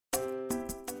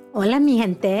Hola, mi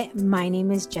gente. My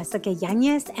name is Jessica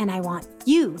Yanez, and I want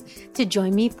you to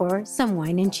join me for some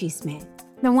Wine and Chisme.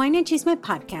 The Wine and Chisme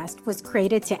podcast was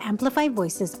created to amplify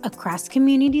voices across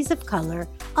communities of color,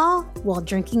 all while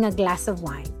drinking a glass of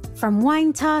wine. From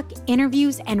wine talk,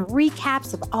 interviews, and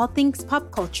recaps of all things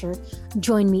pop culture,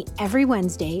 join me every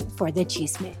Wednesday for the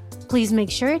Chisme. Please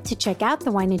make sure to check out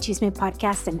the Wine and Chisme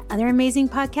podcast and other amazing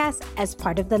podcasts as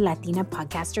part of the Latina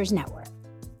Podcasters Network.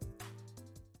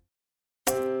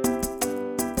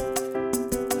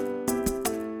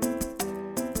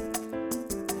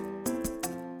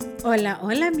 Hola,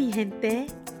 hola, mi gente.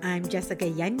 I'm Jessica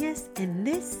Yanez, and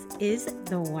this is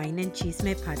the Wine and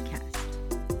Chisme podcast,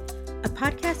 a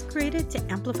podcast created to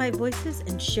amplify voices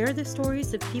and share the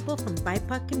stories of people from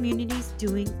BIPOC communities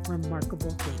doing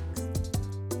remarkable things,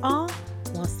 all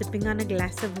while sipping on a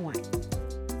glass of wine.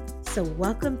 So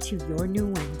welcome to your new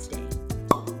Wednesday.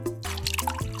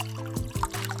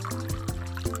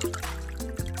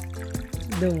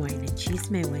 The Wine and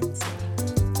Chisme Wednesday.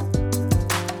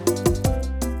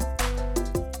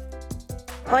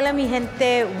 Hola, mi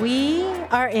gente. We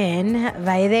are in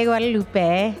Valle de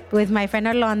Guadalupe with my friend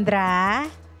Alondra.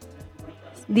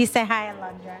 Dice hi,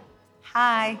 Alondra.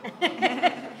 Hi.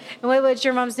 What's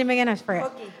your mom's name again? I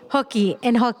forgot. Hoki.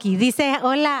 And Hoki. Dice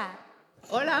hola.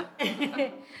 Hola.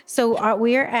 So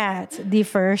we are at the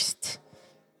first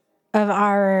of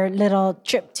our little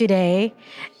trip today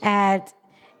at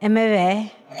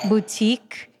MV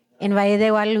Boutique in Valle de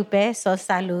Guadalupe. So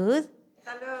salud.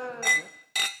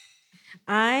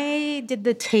 I did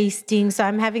the tasting, so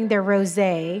I'm having their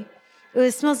rosé.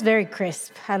 It smells very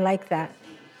crisp. I like that.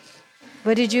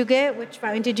 What did you get? Which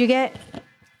wine did you get?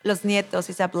 Los Nietos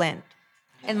is a blend.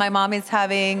 And my mom is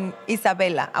having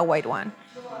Isabella, a white one.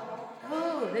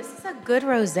 Oh, this is a good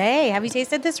rosé. Have you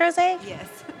tasted this rosé? Yes.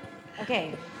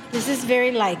 Okay. This is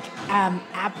very like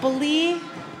apple-y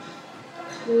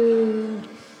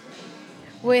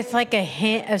with like a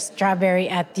hint of strawberry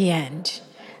at the end.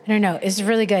 I don't know. It's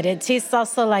really good. It tastes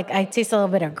also like, I taste a little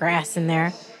bit of grass in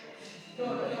there.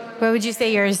 What would you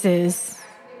say yours is?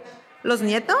 Los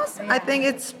Nietos, I think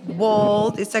it's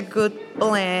bold. It's a good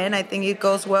blend. I think it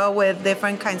goes well with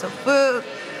different kinds of food.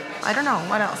 I don't know.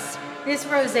 What else? This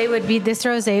rosé would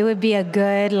be a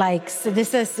good,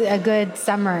 this is a good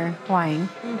summer wine.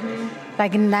 Mm-hmm.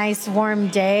 Like a nice warm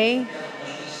day.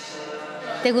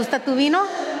 ¿Te gusta tu vino?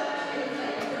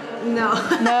 No.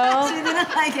 No? She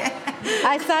didn't like it.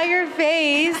 I saw your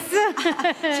face.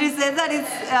 She said that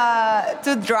it's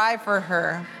too dry for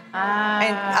her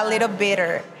and a little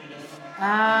bitter. You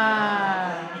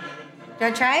want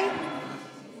to try?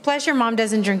 Plus, your mom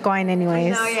doesn't drink wine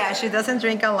anyways. No, yeah, she doesn't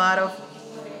drink a lot of...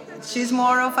 She's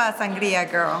more of a sangria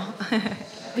girl.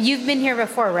 But you've been here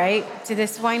before, right? To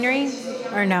this winery?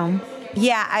 Or no?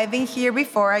 Yeah, I've been here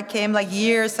before. I came like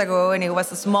years ago, and it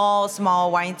was a small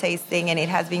wine tasting, and it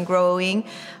has been growing.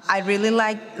 I really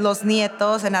like Los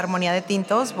Nietos and Armonía de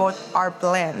Tintos. Both are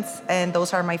blends, and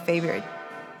those are my favorite.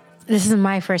 This is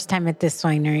my first time at this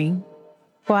winery.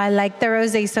 Well, I like the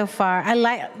rosé so far. I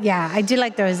do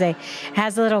like the rosé. It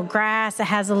has a little grass. It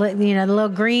has a little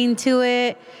green to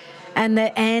it, and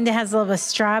the end it has a little bit of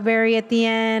strawberry at the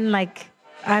end. Like,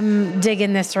 I'm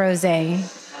digging this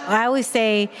rosé. I always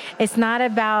say it's not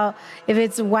about if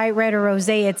it's white, red, or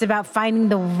rosé. It's about finding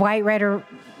the white, red, or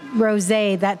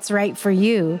rosé that's right for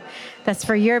you. That's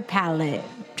for your palate.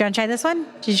 Do you want to try this one?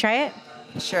 Did you try it?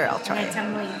 Sure, I'll try it. Tell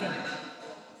me what you think.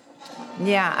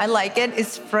 Yeah, I like it.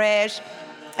 It's fresh,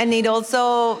 and it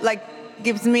also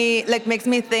makes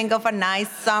me think of a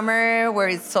nice summer where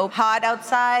it's so hot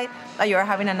outside. Like you're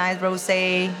having a nice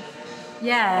rosé.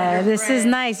 Yeah, this is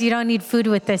nice. You don't need food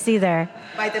with this either.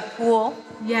 By the pool.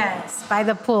 Yes, by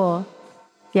the pool.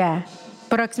 Yeah.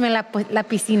 Próxima la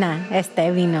piscina,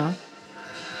 vino.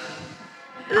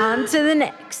 On to the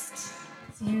next.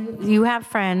 You have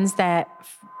friends that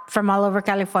from all over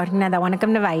California that want to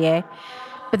come to Valle,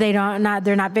 but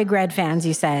they're not big red fans,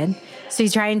 you said. So you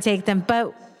try and take them.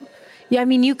 But yeah, I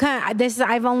mean,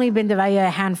 I've only been to Valle a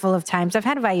handful of times. I've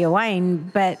had Valle wine,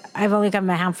 but I've only come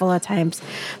a handful of times.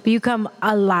 But you come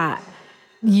a lot.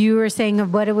 You were saying,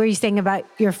 what were you saying about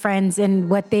your friends and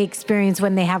what they experience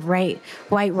when they have white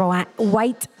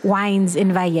wines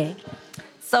in Valle?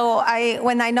 So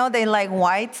when I know they like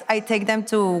whites, I take them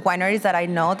to wineries that I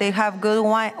know they have good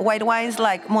white wines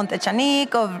like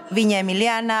Montechanic or Viña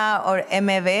Emiliana or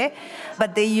MV,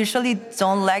 but they usually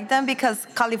don't like them because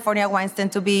California wines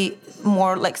tend to be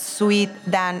more like sweet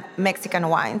than Mexican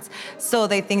wines. So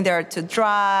they think they're too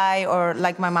dry or,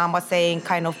 like my mom was saying,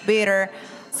 kind of bitter.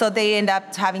 So they end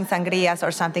up having sangrias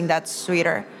or something that's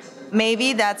sweeter.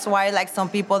 maybe that's why like some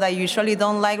people that usually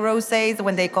don't like rosés,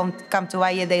 when they come to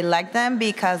Valle, they like them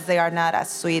because they are not as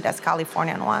sweet as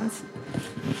Californian ones.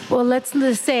 Well, let's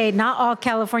just say not all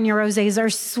California rosés are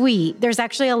sweet. There's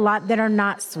actually a lot that are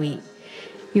not sweet.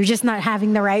 You're just not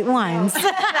having the right ones.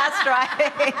 That's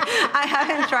right. I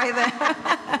haven't tried them.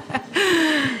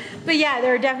 But yeah,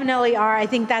 there definitely are. I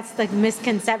think that's the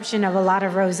misconception of a lot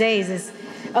of rosés is,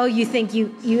 oh, you think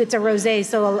you it's a rosé,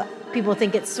 so people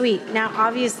think it's sweet. Now,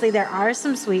 obviously, there are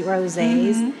some sweet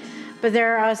rosés, but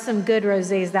there are some good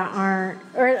rosés that aren't.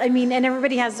 And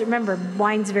everybody has to remember,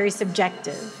 wine's very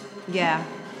subjective. Yeah.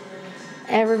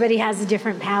 Everybody has a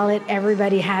different palate.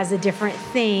 Everybody has a different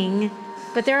thing.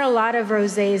 But there are a lot of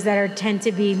rosés that tend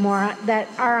to be more, that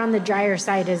are on the drier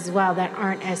side as well, that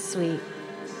aren't as sweet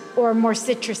or more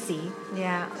citrusy.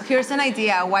 Yeah. Here's an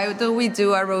idea. Why do we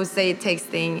do a rosé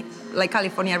tasting, like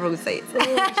California rosés?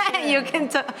 You can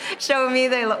show me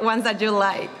the ones that you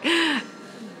like.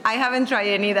 I haven't tried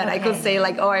any that I could say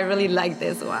like, oh, I really like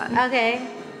this one. Okay.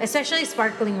 Especially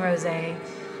sparkling rosé.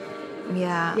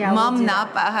 Yeah. Mom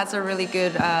Napa has a really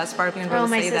good sparkling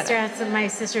rosé. Oh, my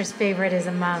sister's favorite is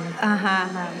a Mom.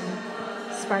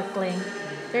 Sparkling.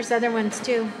 There's other ones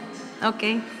too.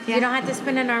 Okay. Yeah. You don't have to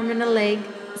spin an arm and a leg.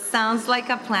 Sounds like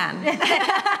a plan.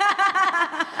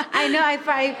 I know.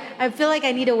 I feel like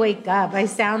I need to wake up. I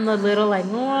sound a little like.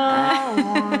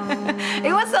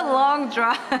 It was a long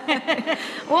drive.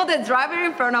 Well, the driver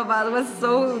in front of us was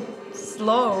so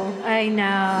slow. I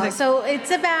know.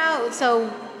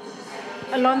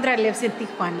 Alondra lives in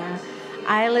Tijuana.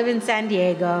 I live in San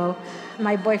Diego.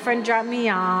 My boyfriend dropped me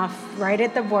off right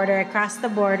at the border, across the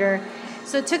border.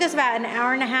 So it took us about an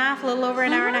hour and a half, a little over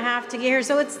an hour and a half to get here.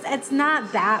 So it's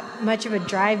not that much of a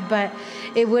drive, but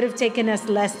it would have taken us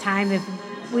less time if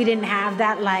we didn't have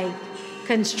that like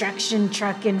construction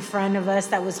truck in front of us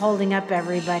that was holding up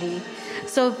everybody.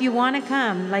 So if you want to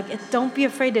come, don't be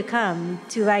afraid to come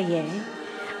to Valle.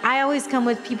 I always come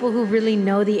with people who really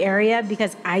know the area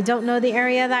because I don't know the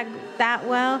area that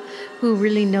well, who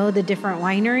really know the different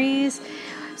wineries.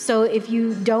 So if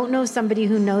you don't know somebody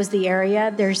who knows the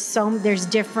area, there's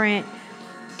different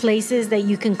places that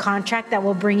you can contract that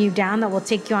will bring you down, that will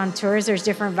take you on tours. There's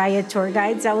different Valle tour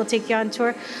guides that will take you on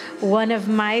tour. One of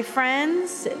my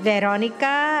friends,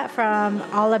 Veronica from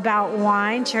All About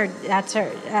Wine,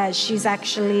 she's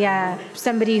actually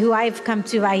somebody who I've come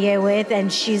to Valle with,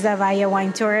 and she's a Valle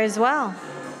wine tour as well,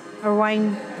 a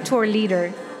wine tour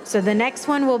leader. So the next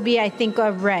one will be, I think,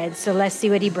 a red. So let's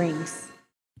see what he brings.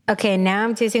 Okay, now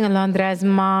I'm tasting Alondra's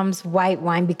mom's white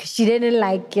wine because she didn't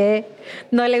like it.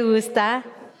 No le gusta.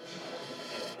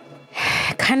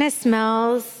 Kind of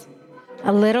smells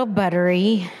a little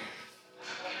buttery,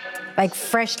 like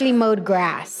freshly mowed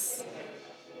grass.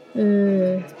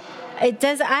 It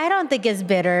does. I don't think it's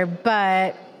bitter,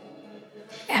 but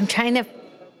I'm trying to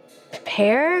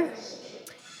pair.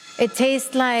 It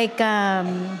tastes like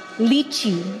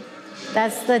lychee.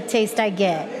 That's the taste I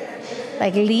get,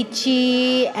 like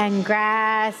lychee and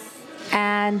grass.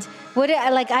 And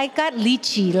I got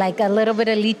lychee, like a little bit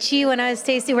of lychee when I was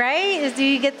tasting, right? Do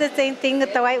you get the same thing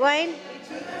with the white wine?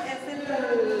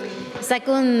 It's like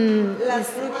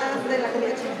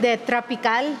de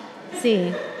tropical.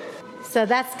 Sí. So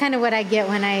that's kind of what I get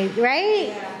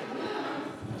right?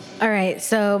 All right,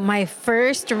 so my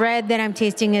first red that I'm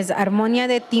tasting is Armonía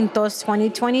de Tintos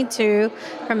 2022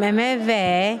 from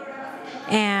MV.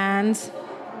 And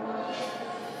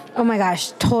oh my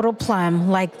gosh, total plum.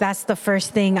 Like that's the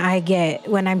first thing I get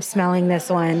when I'm smelling this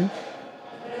one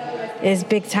is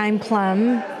big time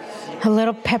plum. A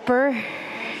little pepper.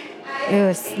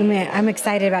 I'm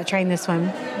excited about trying this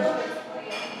one.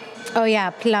 Oh yeah,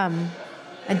 plum.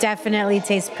 I definitely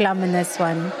taste plum in this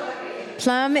one.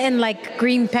 Plum and like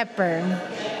green pepper.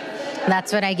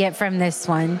 That's what I get from this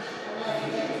one.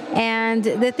 And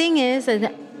the thing is,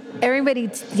 everybody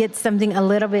gets something a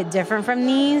little bit different from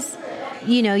these.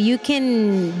 You know, you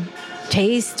can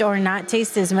taste or not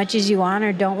taste as much as you want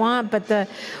or don't want, but the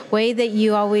way that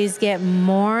you always get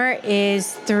more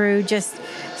is through just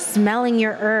smelling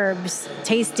your herbs,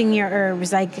 tasting your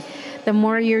herbs. Like the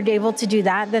more you're able to do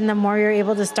that, then the more you're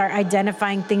able to start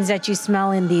identifying things that you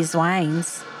smell in these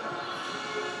wines.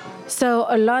 So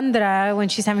Alondra, when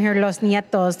she's having her Los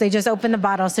Nietos, they just open the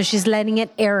bottle, so she's letting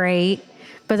it aerate.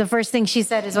 But the first thing she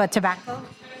said is what, tobacco?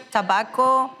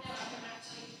 Tobacco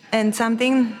and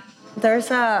something.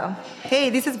 Hey,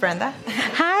 this is Brenda.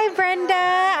 Hi,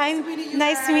 Brenda.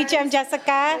 Nice to meet you. I'm Jessica.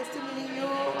 Nice to meet you.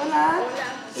 Hola.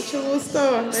 Mucho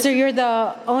gusto. So you're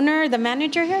the owner, the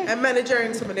manager here? I'm manager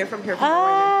and sommelier from here.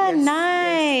 Ah, Yes.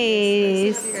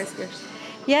 nice. Yes. You guys here.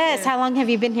 Yes. How long have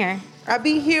you been here? I've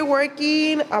been here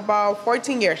working about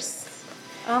 14 years.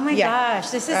 Oh my Yeah. gosh,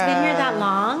 this has been here that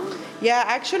long? Yeah,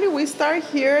 actually, we start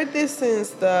here this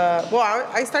since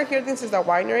I start here this since the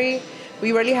winery.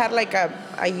 We really had like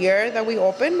a year that we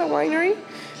opened the winery.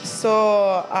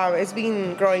 So it's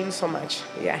been growing so much.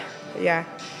 Yeah, yeah.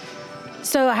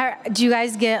 So do you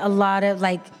guys get a lot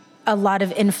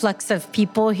of influx of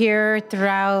people here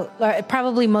throughout,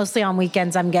 probably mostly on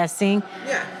weekends, I'm guessing?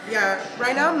 Yeah, yeah.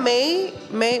 Right now, May,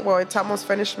 well, it's almost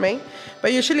finished May.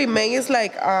 But usually May is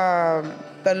like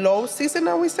the low season,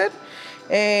 I would say.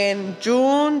 And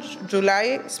June,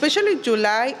 July, especially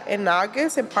July and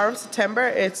August and part of September,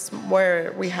 it's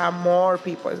where we have more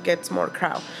people. It gets more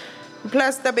crowd.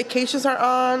 Plus the vacations are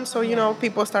on, so you know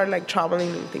people start like traveling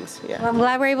and things. Yeah. Well, I'm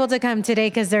glad we're able to come today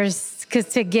because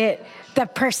to get the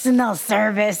personal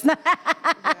service. Yeah,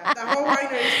 the whole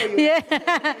winery is for you.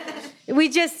 Yeah. We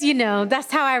just,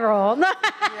 that's how I roll. Yeah,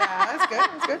 that's good.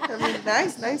 That's good. I mean,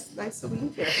 nice to be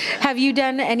here. Have you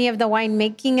done any of the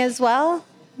winemaking as well?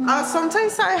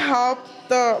 Sometimes I help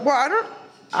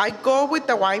I go with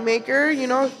the winemaker,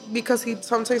 because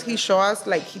sometimes he show us,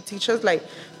 like he teaches like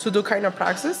to do kind of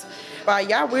practice. But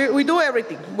yeah, we do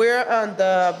everything. We're on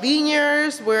the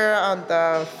vineyards, we're on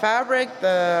the fabric,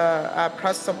 the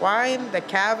process of wine, the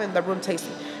cab, and the room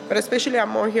tasting. But especially I'm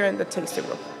more here in the tasting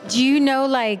room. Do you know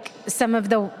like some of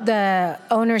the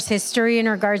owner's history in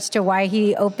regards to why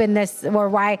he opened this, or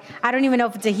why, I don't even know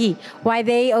if it's a he, why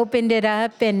they opened it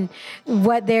up and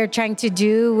what they're trying to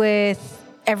do with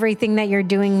everything that you're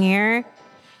doing here?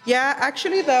 Yeah,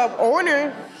 actually the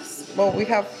owner, well, we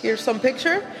have here some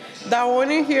picture. The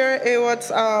owner here, it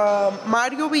was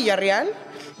Mario Villarreal.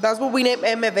 That's what we named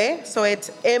MV. So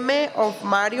it's M of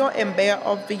Mario and V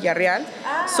of Villarreal.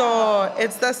 So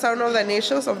it's the sound of the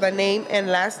initials of the name and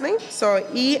last name. So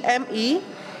EME,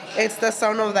 it's the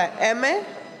sound of the M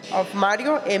of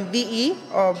Mario and VE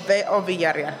of V of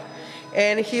Villarreal.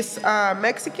 And he's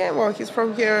Mexican. Well, he's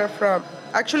from here.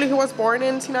 Actually, he was born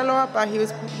in Sinaloa, but he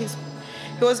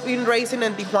was being raised in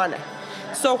Tijuana.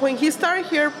 So when he started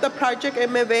here, the project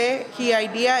MV, his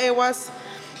idea it was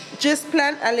just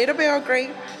plant a little bit of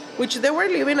grape, which they were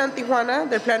living in Tijuana.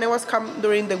 Their plan was come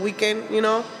during the weekend,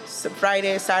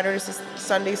 Friday, Saturdays,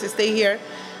 Sundays, stay here.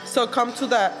 So come to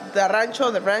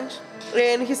the ranch.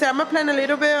 And he said, I'm gonna plant a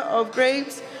little bit of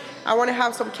grapes. I want to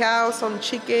have some cows, some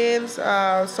chickens,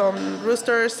 some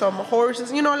roosters, some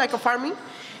horses, like a farming,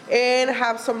 and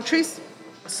have some trees.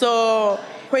 So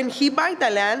when he bought the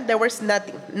land, there was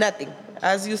nothing.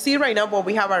 As you see right now, but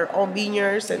we have our own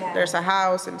vineyards, and there's a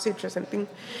house and citrus and things.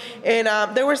 And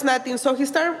there was nothing. So he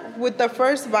started with the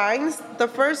first vines. The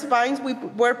first vines we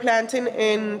were planting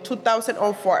in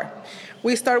 2004.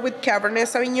 We started with Cabernet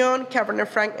Sauvignon, Cabernet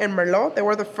Franc, and Merlot. They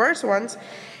were the first ones.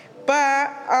 But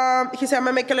he said, I'm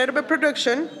going to make a little bit of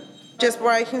production just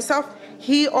by himself.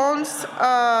 He owns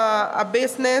a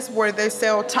business where they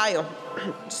sell tile.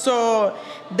 So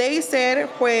they said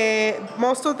when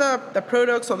most of the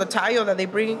products or the tile that they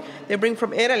bring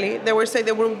from Italy, they would say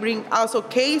they will bring also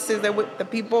cases. The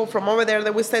people from over there, they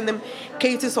would send them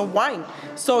cases of wine.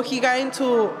 So he got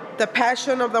into the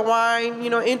passion of the wine,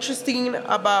 interesting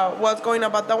about what's going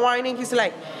about the wine. And he's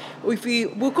like, if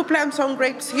we could plant some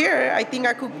grapes here, I think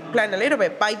I could plant a little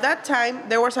bit. By that time,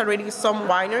 there was already some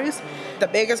wineries. The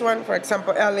biggest one, for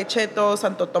example, El Lecheto,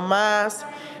 Santo Tomás,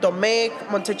 Domecq,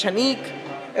 Montechanic.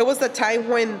 It was the time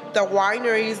when the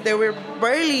wineries, they were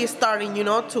barely starting,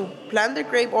 to plant their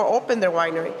grape or open their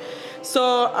winery.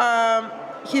 So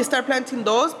he started planting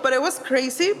those, but it was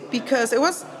crazy because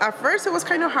at first it was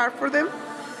kind of hard for them,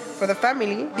 for the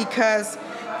family, because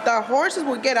the horses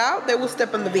would get out, they would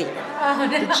step on the vineyard. Oh,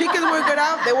 no. The chickens would get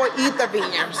out, they would eat the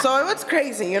vineyard. So it was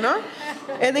crazy, And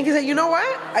then he said, you know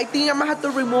what? I think I'm going to have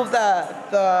to remove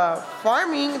the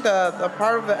farming, the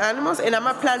part of the animals, and I'm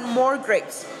going to plant more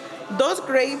grapes. Those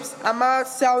grapes, I'm going to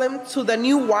sell them to the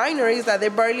new wineries that they're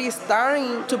barely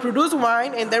starting to produce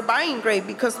wine, and they're buying grape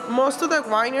because most of the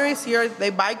wineries here, they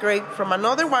buy grape from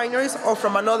another wineries or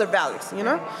from another valleys,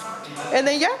 And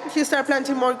then, he started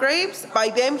planting more grapes. By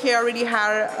then, he already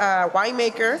had a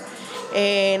winemaker,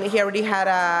 and he already had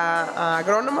a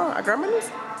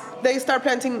agronomist. They start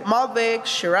planting Malbec,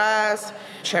 Shiraz,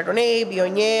 Chardonnay,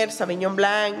 Viognier, Sauvignon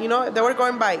Blanc. They were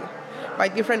going by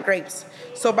different grapes.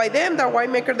 So by then, the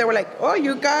winemaker, they were like, oh,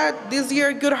 you got this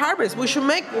year good harvest. We should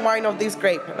make wine of this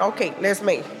grape. Okay, let's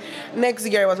make. Next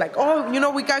year, it was like, oh,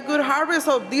 we got good harvest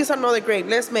of this another grape.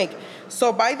 Let's make.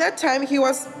 So by that time, he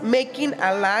was making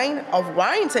a line of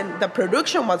wines, and the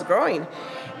production was growing.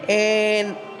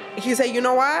 And he said, you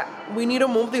know what? We need to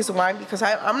move this wine because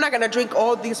I'm not going to drink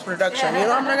all this production.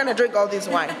 I'm not going to drink all this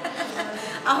wine.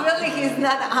 Obviously, he's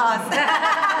not us.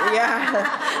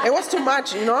 Yeah, it was too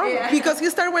much, because he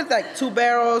started with like 2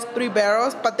 barrels, 3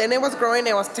 barrels, but then it was growing,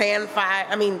 it was 10,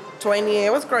 20,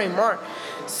 it was growing more.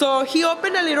 So he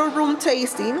opened a little room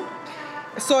tasting.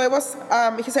 So it was,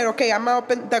 he said, okay, I'm gonna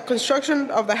open, the construction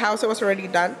of the house, it was already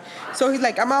done. So he's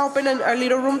like, I'm gonna open a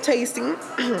little room tasting.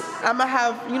 I'm gonna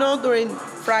have, during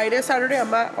Friday, Saturday, I'm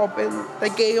gonna open the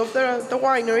gate of the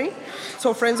winery.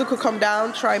 So friends who could come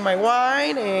down, try my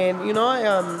wine,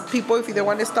 and, people, if they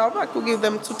want to stop, I could give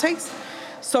them to taste.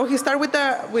 So he started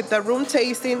with the room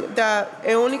tasting that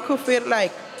it only could fit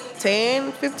like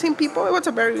 10, 15 people. It was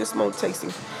a very small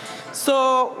tasting.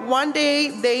 So one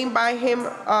day they invite him,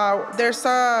 there's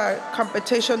a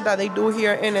competition that they do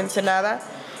here in Ensenada.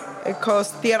 It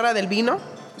calls Tierra del Vino.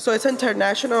 So it's an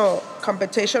international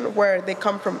competition where they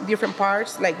come from different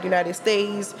parts, like United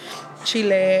States,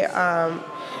 Chile,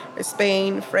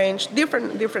 Spain, French,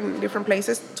 different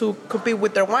places to compete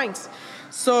with their wines.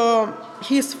 So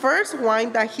his first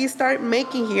wine that he started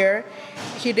making here,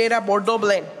 he did a Bordeaux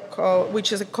blend,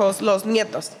 which is called Los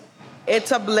Nietos.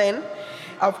 It's a blend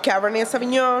of Cabernet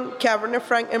Sauvignon, Cabernet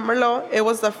Franc, and Merlot. It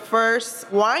was the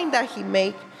first wine that he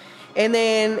made. And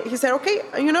then he said, okay,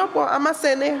 I'm gonna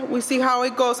send it. We see how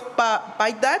it goes. But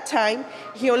by that time,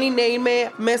 he only named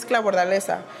it Mezcla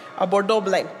Bordalesa, a Bordeaux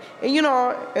blend.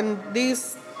 And, in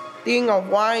this thing of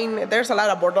wine, there's a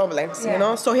lot of Bordeaux blends,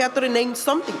 So he had to rename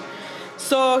something.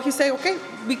 So he said, okay,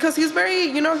 because he's very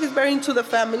into the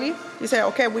family. He said,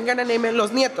 okay, we're gonna name it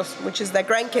Los Nietos, which is the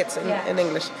grandkids in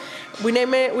English.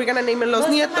 We're gonna name it Los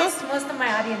Nietos. Most of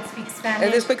my audience speaks Spanish.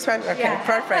 And they speak Spanish. Okay,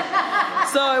 perfect.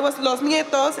 So it was Los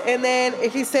Nietos, and then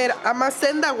he said, I'm gonna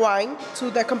send that wine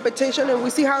to the competition, and we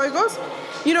see how it goes.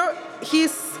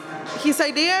 His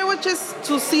idea was just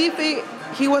to see if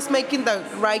he was making the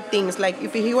right things, like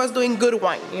if he was doing good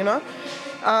wine,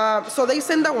 So they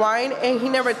sent the wine, and he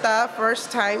never thought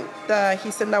first time that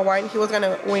he sent the wine he was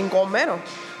gonna win gold medal.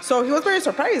 So he was very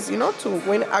surprised, to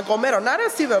win a gold medal, not a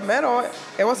silver medal.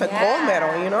 It was a gold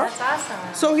medal, That's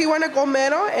awesome. So he won a gold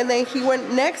medal, and then he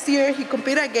went next year. He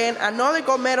competed again, another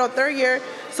gold medal, third year.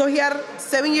 So he had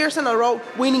 7 years in a row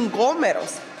winning gold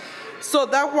medals. So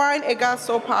that wine, it got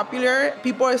so popular.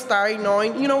 People started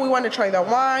knowing, we want to try the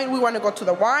wine. We want to go to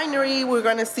the winery. We're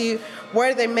going to see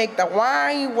where they make the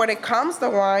wine, where it comes the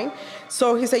wine.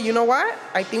 So he said, you know what?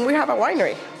 I think we have a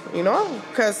winery,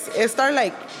 because it started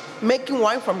like making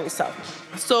wine for himself.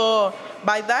 So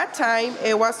by that time,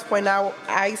 it was when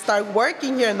I started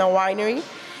working here in the winery.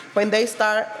 When they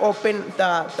start open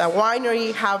the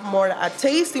winery, have more a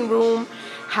tasting room,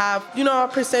 have,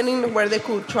 presenting where they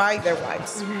could try their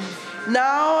wines. Mm-hmm.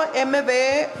 Now,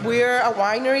 MV, we're a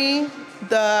winery.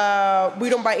 We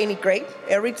don't buy any grape.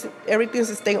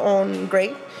 Everything's state-owned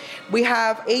grape. We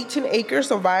have 18 acres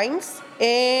of vines,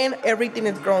 and everything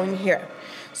is growing here.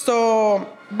 So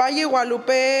Valle,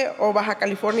 Guadalupe, or Baja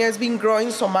California has been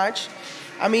growing so much.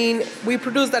 I mean, we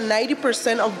produce the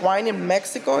 90% of wine in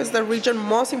Mexico. It's the region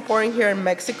most important here in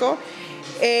Mexico.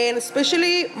 And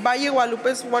especially Valle Guadalupe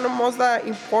is one of the most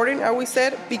important, I would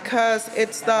say, because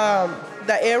it's the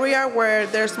area where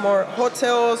there's more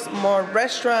hotels, more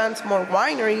restaurants, more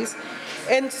wineries.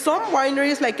 And some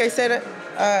wineries, like I said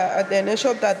at the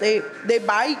initial, that they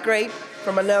buy grape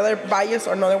from another buyers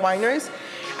or another wineries.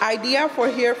 Idea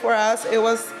for us, it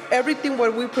was everything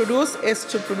what we produce is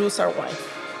to produce our wine.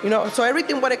 So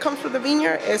everything what it comes from the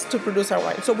vineyard is to produce our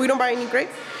wine. So we don't buy any grape.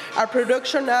 Our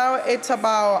production now, it's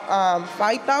about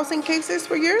 5,000 cases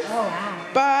per year. Oh, wow.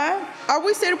 But I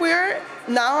would say we're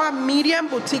now a medium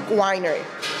boutique winery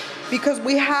because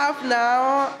we have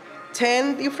now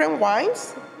 10 different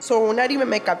wines. So we'll not even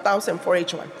make 1,000 for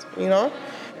each one,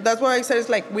 That's why I said it's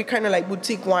like, we kind of like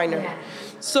boutique winery. Yeah.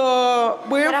 So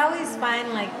But I always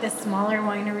find like the smaller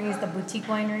wineries, the boutique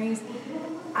wineries,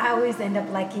 I always end up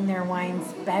liking their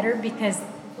wines better because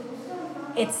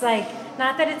it's like,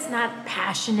 not that it's not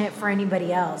passionate for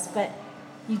anybody else, but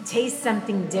you taste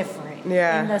something different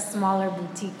in the smaller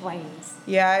boutique wines.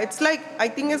 Yeah, I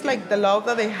think it's like the love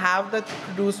that they have that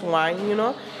produce wine,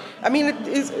 I mean,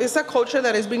 it's a culture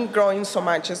that has been growing so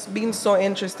much. It's been so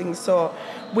interesting. So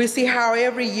we see how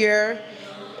every year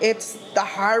it's the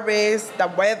harvest, the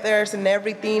weathers and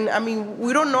everything. I mean,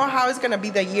 we don't know how it's gonna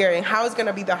be the year and how it's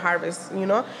gonna be the harvest,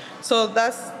 So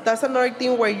that's another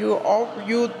thing where you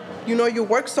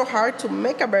work so hard to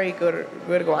make a very good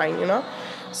wine,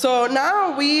 So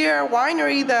now we are a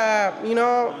winery that,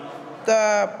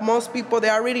 the most people,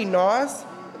 they already know us.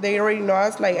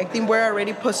 Like, I think we're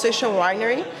already positioned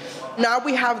winery. Now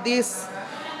we have this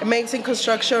amazing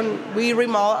construction. We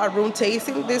remodel our room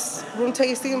tasting. This room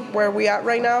tasting where we at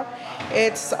right now,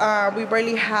 it's we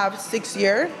barely have 6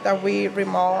 years that we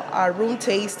remodel our room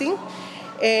tasting,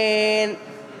 and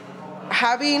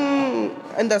having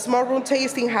in the small room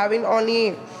tasting having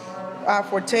only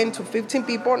for 10 to 15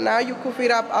 people. Now you could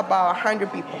fit up about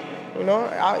 100 people. You know,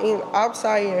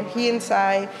 outside and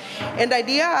inside. And the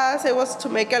idea as it was to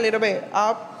make it a little bit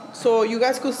up so you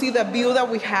guys could see the view that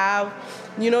we have,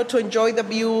 you know, to enjoy the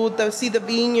view, to see the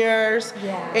vineyards,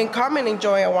 and come and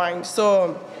enjoy a wine.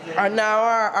 So now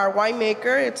our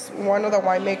winemaker, it's one of the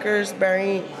winemakers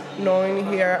very known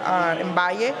here in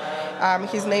Valle.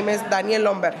 His name is Daniel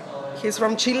Lomber. He's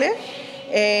from Chile,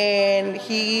 and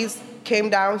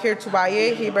came down here to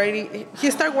Valle. He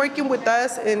started working with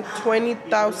us in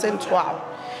 2012.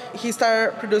 He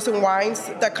started producing wines.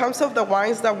 The concept of the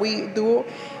wines that we do,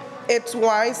 it's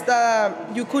wines that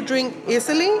you could drink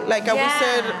easily. Like I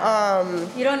said,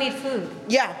 you don't need food.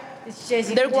 Yeah. It's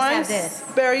just they're just wines, have this.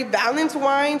 very balanced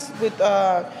wines with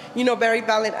very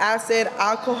balanced acid,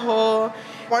 alcohol.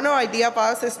 One of the idea of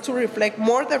us is to reflect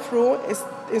more the fruit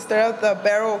instead of the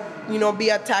barrel, be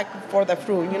attacked for the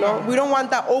fruit. We don't want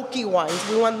the oaky wines.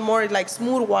 We want more like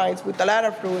smooth wines with a lot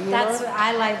of fruit. That's what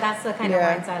I like. That's the kind of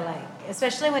wines I like,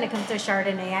 especially when it comes to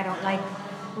Chardonnay. I don't like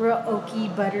real oaky,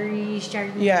 buttery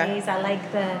Chardonnays.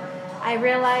 I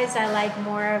realize I like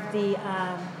more of the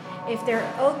if they're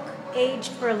oak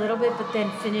aged for a little bit, but then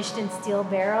finished in steel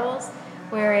barrels,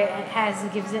 where it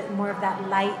gives it more of that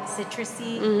light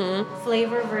citrusy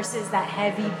flavor versus that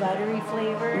heavy buttery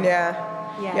flavor. Yeah.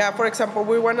 For example,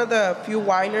 we're one of the few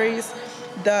wineries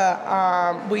that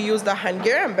we use the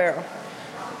Hungarian barrel.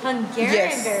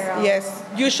 Hungarian barrel. Yes.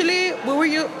 Usually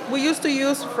we used to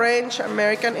use French,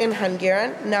 American, and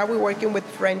Hungarian. Now we're working with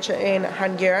French and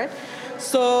Hungarian.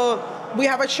 So we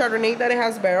have a Chardonnay that it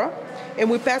has barrel, and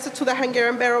we pass it to the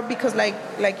Hungarian barrel because, like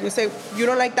you say, you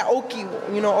don't like the oaky,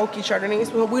 oaky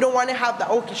Chardonnays. We don't want to have the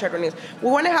oaky Chardonnays. We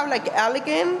want to have like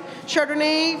elegant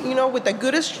Chardonnay, with a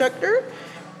good structure,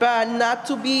 but not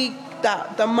to be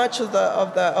that much of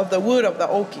the wood of the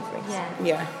oaky things.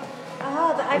 Yeah.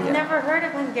 Oh, I've never heard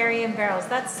of Hungarian barrels.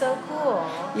 That's so cool.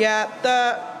 Yeah,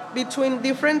 between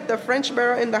the French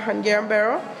barrel and the Hungarian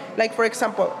barrel. Like for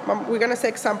example, we're gonna say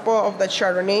example of the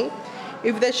Chardonnay.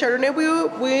 If the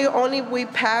Chardonnay we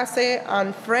pass it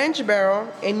on French barrel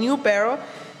and new barrel,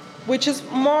 which is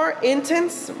more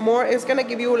intense, it's gonna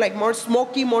give you like more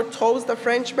smoky, more toast the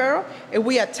French barrel, and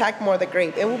we attack more the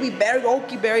grape. It will be very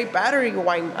oaky, very battery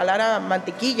wine, a lot of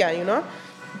mantequilla,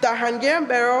 The Hungarian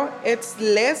barrel, it's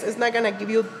less. It's not gonna give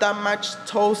you that much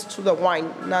toast to the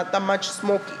wine, not that much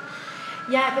smoky.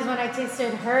 Yeah, because when I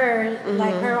tasted her,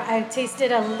 I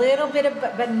tasted a little bit of,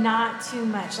 but not too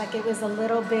much. Like it was a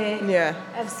little bit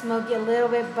of smoky, a little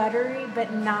bit buttery,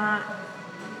 but not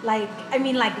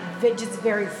just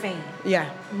very faint. Yeah.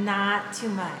 Not too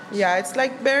much. Yeah, it's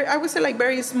like I would say like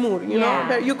very smooth,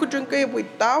 You could drink it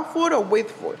without food or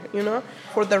with food,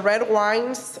 For the red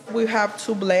wines, we have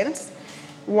two blends.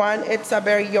 One, it's a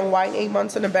very young wine, 8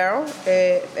 months in a barrel.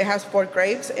 It has 4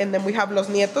 grapes. And then we have Los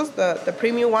Nietos, the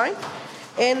premium wine.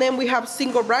 And then we have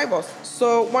single rivals.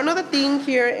 So one of the things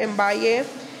here in Valle,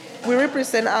 we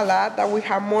represent a lot that we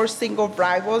have more single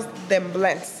rivals than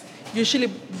blends. Usually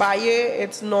Valle,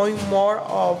 it's known more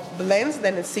of blends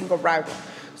than a single rival.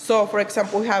 So for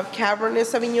example, we have Cabernet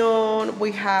Sauvignon,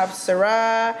 we have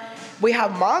Syrah, we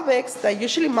have Malbecs, that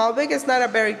usually Malbec is not a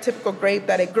very typical grape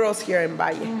that it grows here in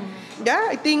Valle. Yeah,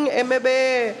 I think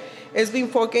MB has been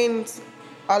focusing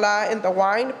a lot in the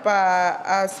wine, but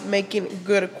as making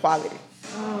good quality.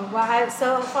 Well,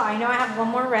 so far, I know I have one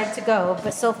more red to go,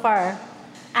 but so far,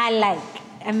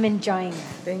 I'm enjoying it.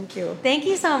 Thank you. Thank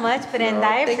you so much, Brenda.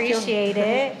 I appreciate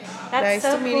it. That's nice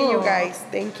so to meet you guys.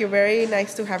 Thank you. Very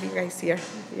nice to have you guys here.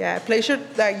 Yeah, pleasure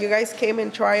that you guys came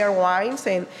and try our wines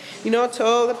and,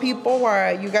 tell the people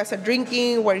where you guys are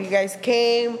drinking, where you guys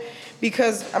came.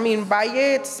 Because,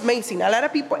 Valle, it's amazing. A lot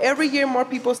of people, every year more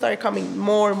people start coming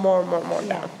more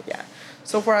down. Yeah.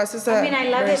 So for us, it's I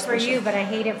love it for you, but I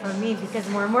hate it for me because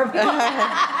more and more people.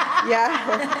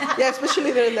 Yeah,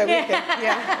 especially during the weekend.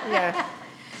 Yeah.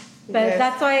 But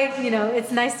that's why,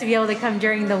 it's nice to be able to come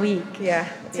during the week. Yeah.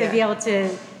 To be able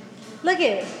to look at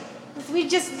it. You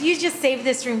just saved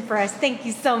this room for us. Thank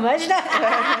you so much.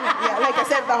 Yeah, like I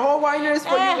said, the whole winery is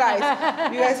for you guys.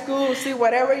 You guys go see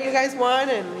whatever you guys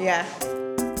want, and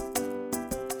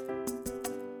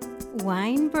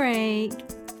Wine break.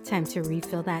 Time to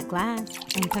refill that glass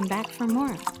and come back for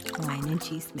more Wine and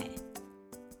Chisme.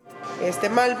 Este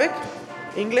Malbec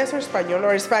Inglés or Español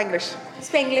or Spanglish.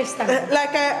 Spanglish también.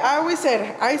 Like I always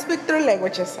said, I speak 3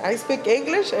 languages. I speak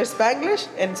English, Spanglish,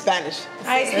 and Spanish.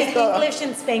 I speak English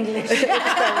and Spanglish.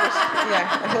 Yeah.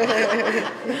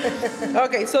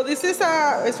 Okay, so this is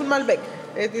es un Malbec.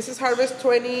 This is Harvest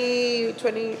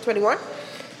 2021.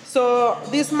 So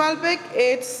this Malbec,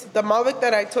 it's the Malbec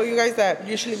that I told you guys that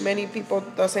usually many people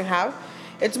doesn't have.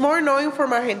 It's more known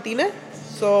from Argentina.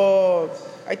 So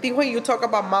I think when you talk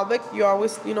about Malbec, you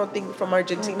always think from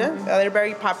Argentina. Mm-hmm. They're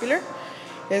very popular.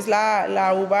 Es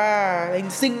la uva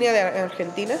insignia de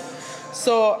Argentina.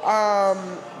 So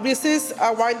this is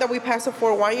a wine that we pass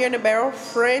for 1 year in a barrel,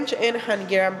 French and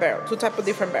Hungarian barrel, 2 types of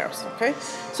different barrels. Okay,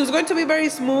 so it's going to be very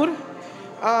smooth.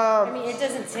 I mean, it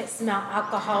doesn't smell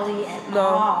alcohol-y at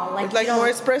all. It's like more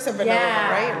espresso vanilla,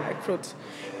 right? Like fruits.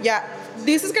 Yeah,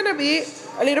 this is gonna be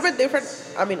a little bit different.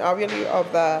 I mean, obviously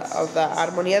of the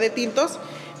Armonía de Tintos.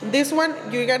 This one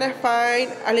you're gonna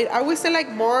find I would say like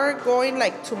more going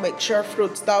like to mature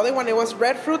fruits. The other one it was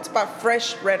red fruits, but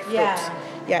fresh red fruits.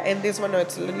 Yeah, and this one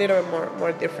it's a little bit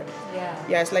more different.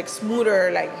 Yeah, it's like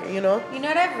smoother, like You know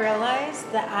what I've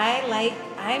realized that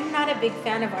I'm not a big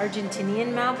fan of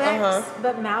Argentinian Malbecs,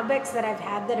 but Malbecs that I've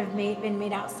had that have been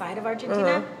made outside of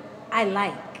Argentina, I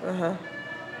like.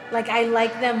 Like I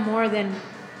like them more than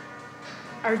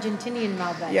Argentinian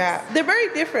Malbecs. Yeah, they're very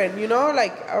different.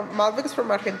 Like Malbecs from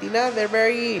Argentina, they're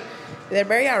very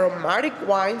aromatic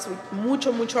wines with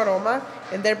mucho aroma,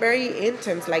 and they're very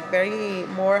intense, like very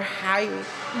more high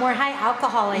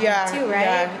alcohol, I think too,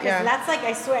 right? Because that's like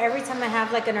I swear every time I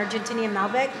have like an Argentinian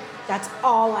Malbec, that's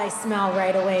all I smell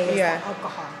right away is the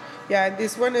alcohol. Yeah,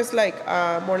 this one is like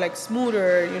more like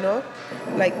smoother,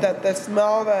 like the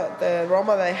smell, the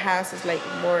aroma that it has is like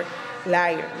more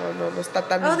light. No está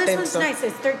tan intenso. This one's nice.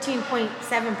 It's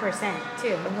 13.7%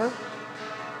 too.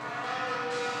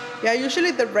 Yeah,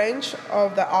 usually the range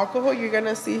of the alcohol you're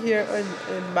gonna see here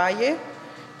in Valle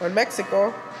or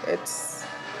Mexico, it's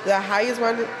the highest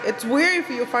one. It's weird if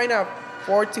you find a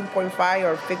 14.5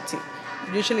 or 15.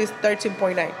 Usually it's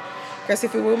 13.9. Because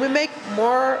if we make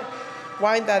more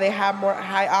wine that they have more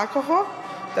high alcohol,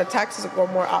 the taxes go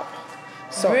more up.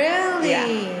 So really?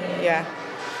 Yeah.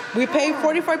 We pay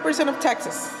 45% of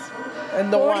taxes in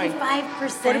the wine.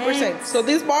 40%. So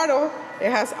this bottle,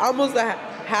 it has almost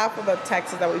half of the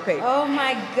taxes that we pay. Oh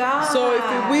my God. So if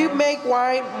we make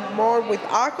wine more with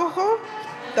alcohol,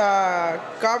 the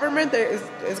government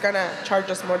is gonna charge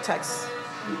us more tax.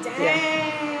 Dang.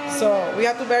 Yeah. So we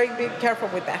have to be careful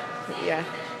with that. Yeah.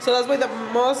 So that's why the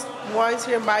most wines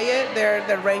here in Valle,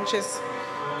 the range is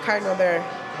kind of there,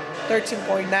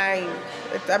 13.9.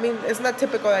 I mean, it's not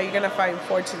typical that you're gonna find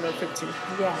 14 or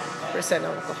 15%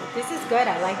 alcohol. This is good.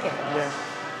 I like it. Yeah.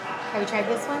 Have you tried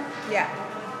this one? Yeah.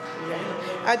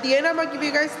 At the end, I'm gonna give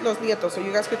you guys Los Nietos, so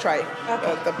you guys could try it.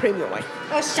 Okay. The premium wine.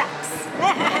 Oh shucks.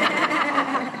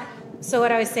 So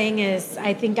what I was saying is,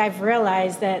 I think I've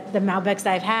realized that the Malbecs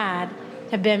I've had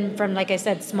have been from, like I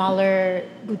said, smaller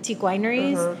boutique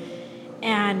wineries,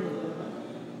 and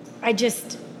I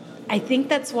think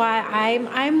that's why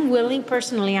I'm willing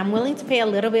to pay a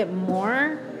little bit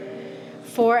more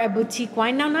for a boutique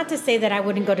wine. Now, not to say that I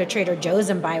wouldn't go to Trader Joe's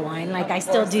and buy wine, like I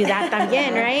still do that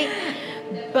también, right?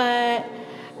 But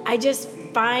I just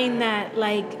find that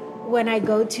like when I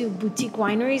go to boutique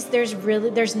wineries,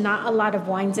 there's not a lot of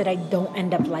wines that I don't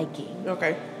end up liking.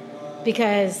 Okay.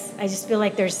 Because I just feel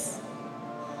like there's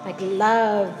like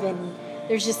love and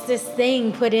there's just this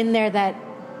thing put in there that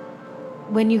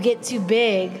when you get too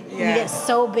big, when you get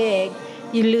so big,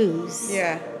 you lose.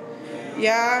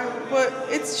 Yeah, but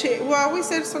it's well, I always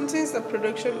said sometimes the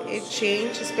production it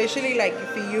changed, especially like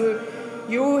if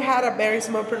you had a very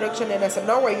small production and as a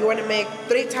nowhere you want to make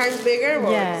 3 times bigger.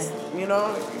 Well,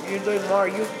 you're doing more.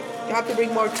 You have to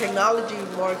bring more technology,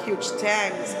 more huge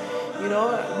tanks.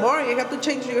 More. You have to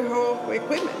change your whole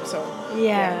equipment. So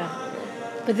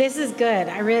but this is good.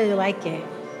 I really like it.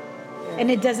 And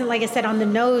it doesn't, like I said, on the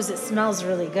nose, it smells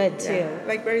really good too. Yeah,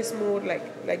 like very smooth,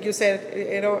 like you said,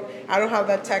 I don't have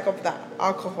that tag of the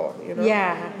alcohol,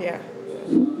 Yeah. Yeah.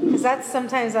 Because that's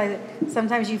sometimes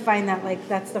you find that like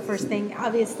that's the first thing.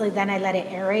 Obviously, then I let it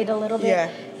aerate a little bit.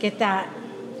 Yeah. Get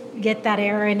that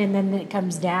air in, and then it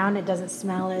comes down. It doesn't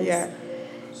smell as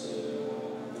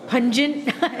pungent.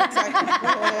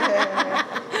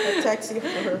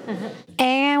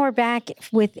 And we're back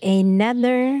with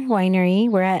another winery.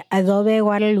 We're at Adobe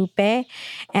Guadalupe.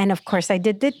 And of course, I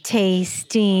did the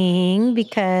tasting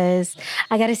because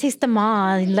I got to taste them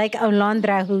all. Like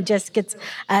Alondra, who just gets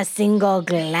a single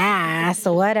glass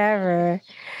or whatever.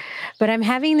 But I'm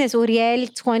having this Uriel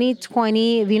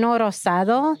 2020 Vino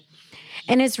Rosado.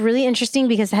 And it's really interesting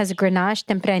because it has Grenache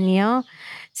Tempranillo.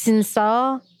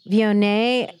 Cinsal,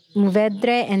 Viognier,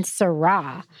 Mourvedre, and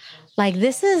Syrah. Like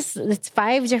it's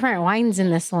 5 different wines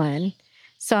in this one.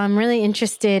 So I'm really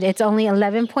interested. It's only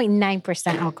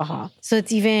 11.9% alcohol. So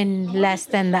it's even less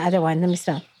than the other one. Let me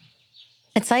smell.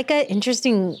 It's like an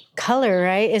interesting color,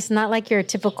 right? It's not like your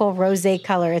typical rosé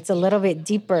color. It's a little bit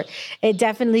deeper. You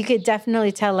could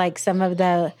definitely tell like some of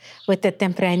with the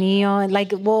Tempranillo.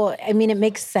 Like, well, I mean, it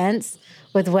makes sense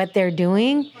with what they're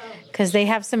doing because they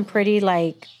have some pretty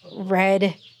like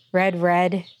red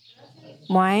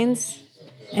wines.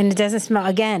 And it doesn't smell,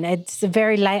 again, it's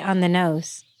very light on the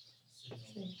nose.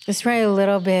 It's right a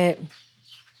little bit,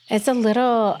 it's a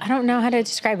little, I don't know how to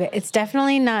describe it. It's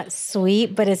definitely not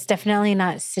sweet, but it's definitely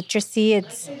not citrusy.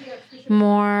 It's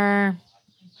more,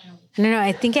 I don't know,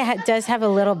 I think it does have a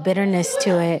little bitterness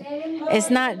to it. It's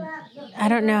not, I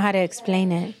don't know how to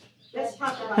explain it.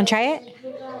 Want to try it?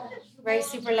 Right,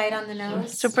 super light on the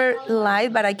nose. Super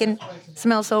light, but I can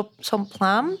smell some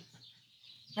plum.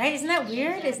 Right? Isn't that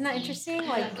weird? Isn't that interesting?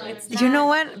 Like, it's not... You know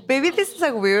what? Maybe this is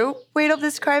a weird way of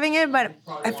describing it, but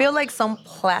I feel like some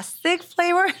plastic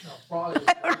flavor.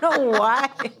 I don't know why.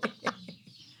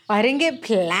 I didn't get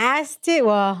plastic.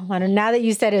 Well, I don't, now that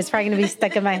you said it, it's probably going to be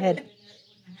stuck in my head.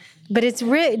 But it's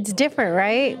different,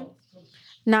 right?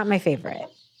 Not my favorite.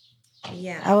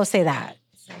 Yeah. I will say that.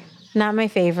 Not my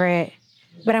favorite.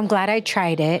 But I'm glad I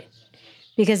tried it.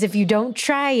 Because if you don't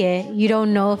try it, you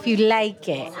don't know if you like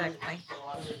it. Exactly.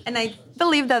 And I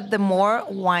believe that the more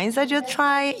wines that you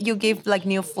try, you give like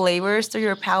new flavors to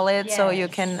your palate, so you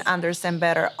can understand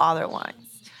better other wines.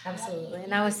 Absolutely.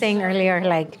 And I was saying earlier,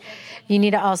 like, you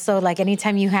need to also, like,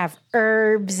 anytime you have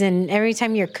herbs and every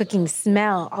time you're cooking,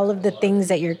 smell all of the things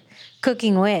that you're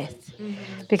cooking with.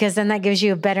 Mm-hmm. Because then that gives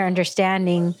you a better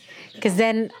understanding. Because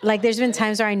then, like, there's been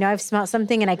times where I know I've smelled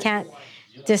something and I can't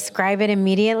describe it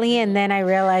immediately. And then I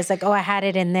realize, like, oh, I had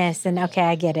it in this. And, okay,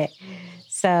 I get it.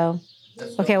 So...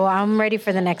 Okay, well, I'm ready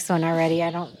for the next one already.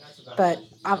 But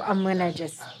I'm going to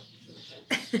just...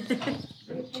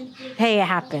 Hey, it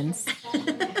happens.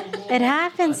 It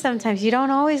happens sometimes. You don't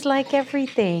always like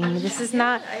everything. This is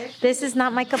not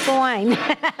my cup of wine.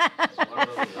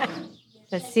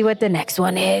 Let's see what the next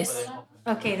one is.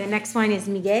 Okay, the next one is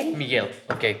Miguel. Miguel,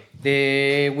 okay.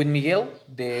 With Miguel,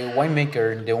 the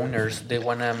winemaker, the owners, they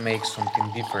want to make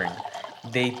something different.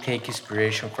 They take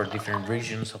inspiration for different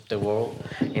regions of the world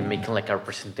and making like a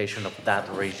representation of that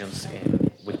regions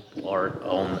with our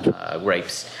own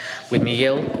grapes. With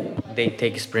Miguel, they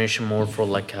take inspiration more for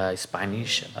like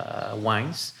Spanish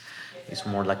wines. It's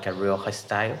more like a Rioja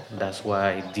style. That's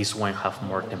why this wine have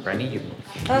more Tempranillo.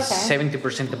 Okay.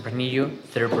 70% Tempranillo,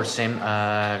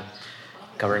 30%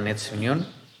 Cabernet Sauvignon,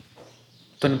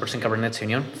 20% Cabernet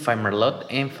Sauvignon, 5 Merlot,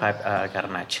 and 5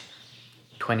 Garnache.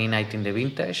 2019 the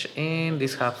vintage, and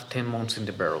these have 10 months in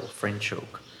the barrel, French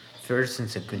oak, first and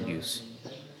second use.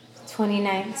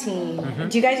 2019. Mm-hmm.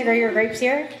 Do you guys grow your grapes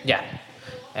here? Yeah.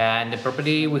 And the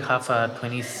property, we have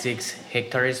 26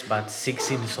 hectares, but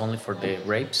 16 is only for the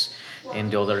grapes,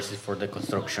 and the others is for the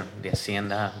construction, the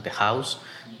hacienda, the house,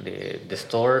 the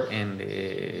store, and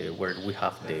where we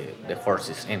have the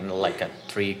horses, and like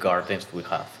 3 gardens we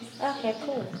have. Okay,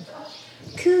 cool.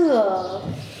 Cool.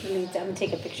 I'm gonna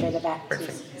take a picture of the back.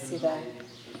 Perfect. See that.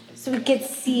 So we could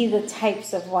see the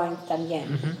types of wines también.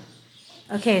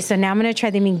 Mm-hmm. Okay, so now I'm gonna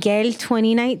try the Miguel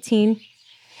 2019.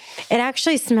 It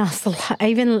actually smells a lot.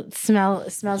 It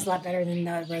smells a lot better than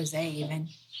the rosé even.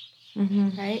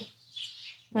 Mm-hmm. Right?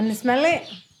 Want to smell it?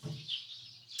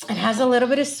 It has a little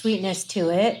bit of sweetness to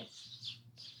it,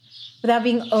 without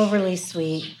being overly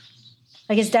sweet.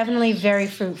 Like, it's definitely very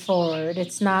fruit forward.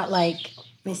 It's not like.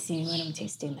 Let me see what I'm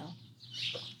tasting though.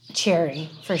 Cherry,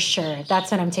 for sure.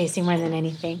 That's what I'm tasting more than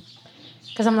anything.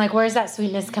 Because I'm like, where's that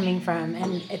sweetness coming from?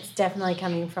 And it's definitely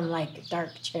coming from like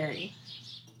dark cherry.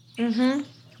 Mm-hmm.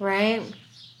 Right?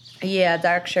 Yeah,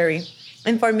 dark cherry.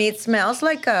 And for me, it smells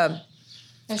like a...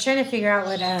 I was trying to figure out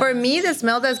what... For me, the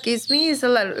smell that gives me is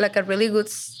like a really good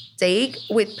steak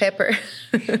with pepper.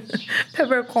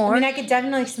 Peppercorn. I mean, I could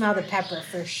definitely smell the pepper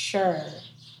for sure.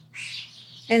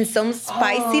 And some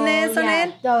spiciness on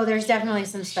it. Oh, there's definitely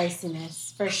some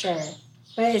spiciness, for sure.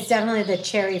 But it's definitely the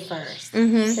cherry first.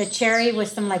 Mm-hmm. The cherry with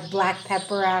some, like, black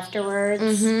pepper afterwards.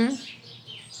 Mm-hmm.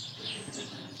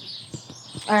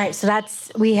 All right, so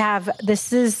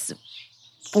this is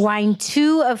wine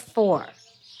 2 of 4.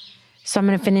 So I'm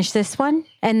going to finish this one,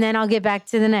 and then I'll get back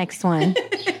to the next one.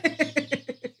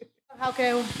 How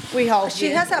can we help She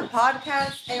you? has a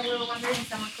podcast, and we were wondering if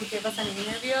someone could give us an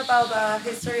interview about the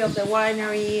history of the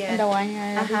winery. And the winery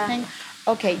and everything?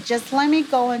 Okay, just let me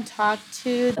go and talk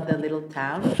to the little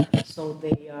town. So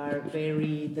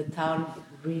the town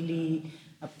really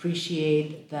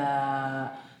appreciate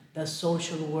the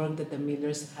social work that the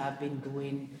Millers have been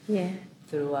doing Yeah.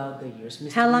 throughout the years.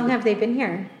 How long have they been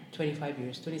here? 25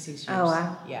 years, 26 years. Oh,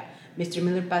 wow. Yeah. Mr.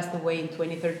 Miller passed away in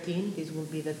 2013. This will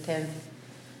be the 10th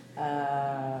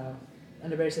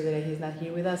anniversary that he's not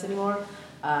here with us anymore.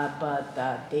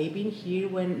 But they've been here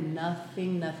when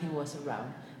nothing was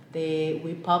around.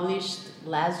 We published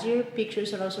last year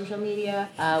pictures on our social media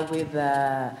with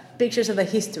pictures of the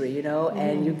history,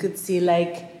 and you could see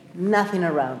like nothing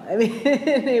around. I mean,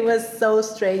 it was so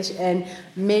strange, and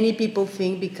many people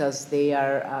think because they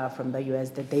are from the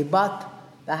U.S. that they bought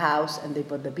the house and they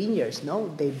bought the vineyards.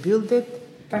 No, they built it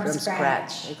From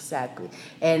scratch. Exactly.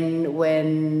 And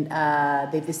when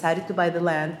they decided to buy the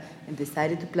land and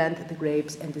decided to plant the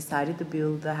grapes and decided to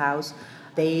build the house,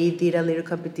 they did a little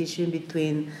competition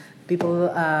between people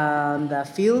on the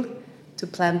field to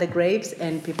plant the grapes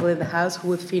and people in the house who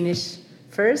would finish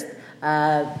first.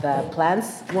 The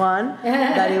plants won,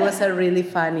 but it was a really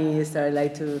funny story,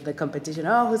 like to the competition.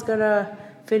 Oh, who's gonna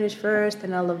finish first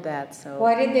and all of that. So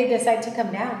Why did they decide to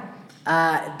come down?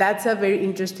 that's a very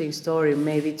interesting story.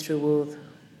 Maybe True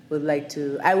would like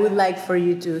to. I would like for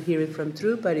you to hear it from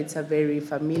True, but it's a very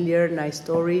familiar, nice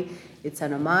story. It's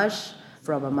an homage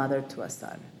from a mother to a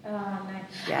son. Oh, nice.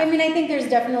 Yeah. I mean, I think there's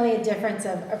definitely a difference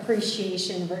of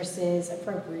appreciation versus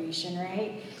appropriation,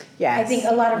 right? Yes. I think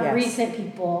a lot of Yes. recent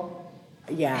people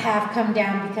Yeah. have come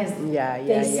down because Yeah,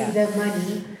 they see the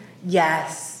money.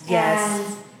 Yes. And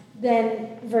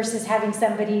then versus having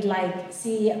somebody like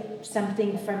see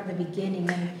something from the beginning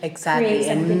and Exactly, create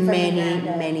something and from the ground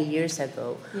up. many years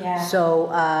ago. Yeah. So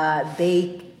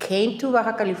they came to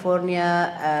Baja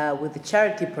California with the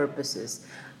charity purposes.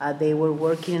 They were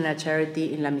working in a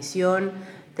charity in La Misión.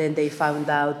 Then they found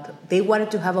out they wanted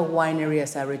to have a winery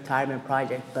as a retirement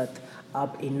project, but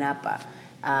up in Napa.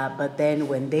 But then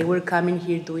when they were coming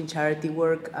here doing charity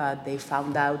work, they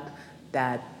found out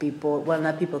that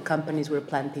companies were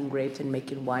planting grapes and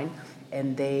making wine,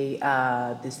 and they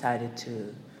decided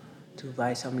to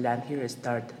buy some land here and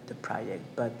start the project.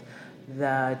 But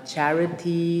the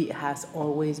charity has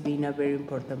always been a very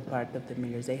important part of the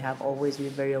Millers. They have always been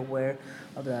very aware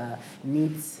of the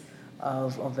needs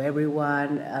of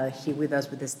everyone here with us,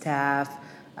 with the staff.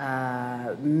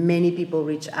 Many people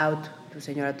reach out to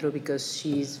Senora Tru because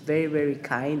she's very, very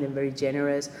kind and very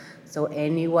generous. So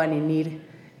anyone in need,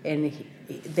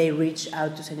 they reach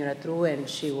out to Senora Tru and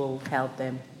she will help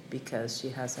them because she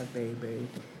has a very, very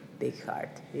big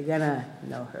heart. You're gonna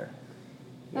know her.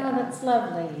 Oh, that's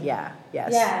lovely. Yeah,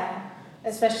 yes. Yeah,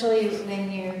 especially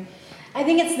when I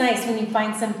think it's nice when you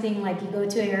find something like you go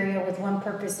to an area with one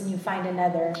purpose and you find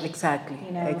another. Exactly,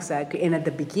 You know? exactly. And at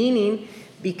the beginning,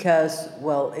 because,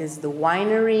 it's the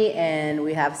winery and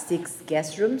we have 6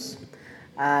 guest rooms,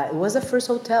 it was the first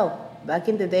hotel. Back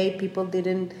in the day, people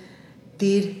did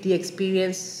the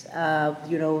experience of,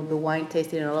 the wine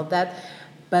tasting and all of that.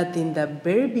 But in the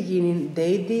very beginning,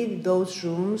 they did those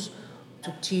rooms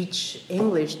to teach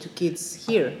English to kids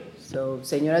here. So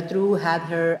Senora Tru had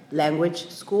her language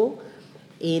school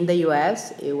in the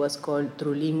U.S. It was called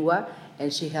Trulingua,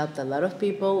 and she helped a lot of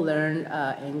people learn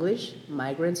English,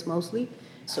 migrants mostly.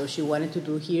 So she wanted to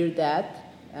do here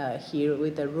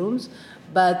with the rooms.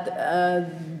 But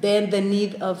then the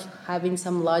need of having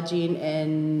some lodging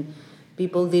and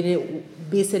people didn't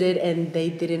visit it and they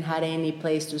didn't have any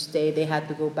place to stay. They had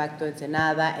to go back to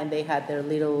Ensenada and they had their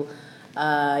little,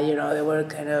 they were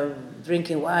kind of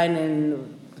drinking wine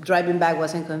and driving back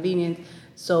wasn't convenient.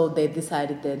 So they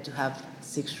decided then to have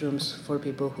 6 rooms for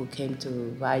people who came to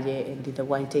Valle and did the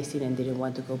wine tasting and didn't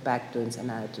want to go back to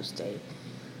Ensenada to stay.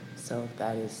 So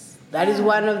that is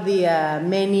one of the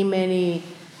many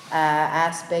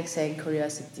aspects and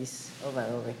curiosities of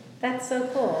Valle. That's so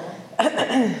cool.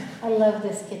 I love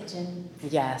this kitchen.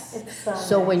 Yes. It's so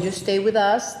So when nice. you stay with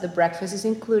us, the breakfast is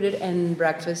included and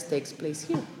breakfast takes place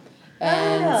here.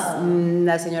 And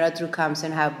La Senora Tru comes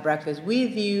and have breakfast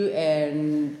with you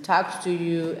and talks to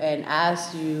you and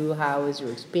asks you how is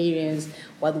your experience,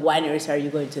 what wineries are you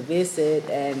going to visit,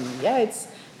 and it's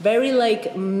very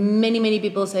like many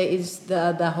people say it's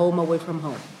the home away from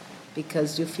home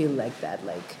because you feel like that,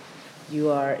 like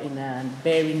you are in a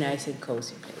very nice and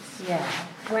cozy place. Yeah.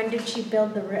 When did she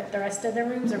build the rest of the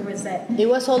rooms, or was that? It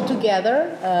was all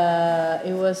together.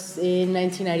 It was in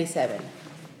 1997.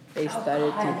 They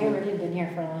started to You've really been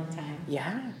here for a long time.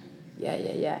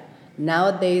 Yeah.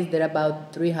 Nowadays, there are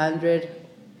about 300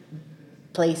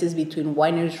 places between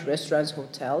wineries, restaurants,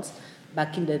 hotels.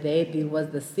 Back in the day, it was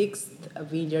the 6th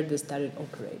vineyard that started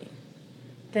operating.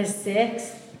 The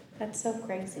 6th? That's so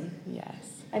crazy.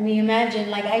 Yes. I mean, imagine,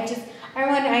 like,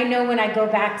 I know when I go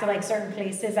back to like certain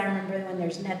places, I remember when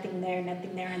there's nothing there,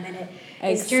 and then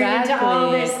it's turned into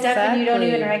all this stuff and you don't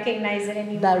even recognize it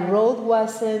anymore. The road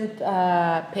wasn't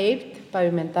paved,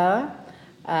 pavimentada.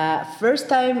 First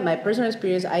time, my personal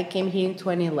experience, I came here in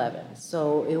 2011.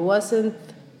 So it wasn't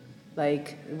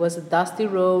like, it was a dusty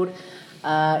road.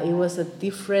 It was a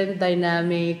different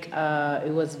dynamic.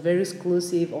 It was very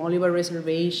exclusive, only by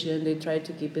reservation. They tried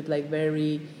to keep it like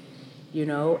very,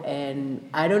 and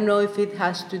I don't know if it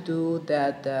has to do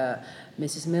that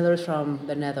Mrs. Miller's from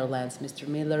the Netherlands, Mr.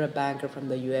 Miller, a banker from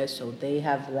the US, so they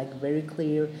have like very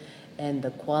clear and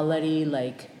the quality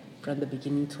like from the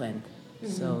beginning to end.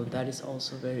 Mm-hmm. So that is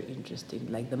also very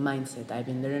interesting, like the mindset. I've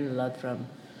been learning a lot from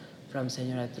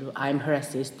Senora Tru. I'm her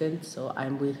assistant, so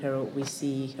I'm with her. We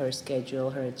see her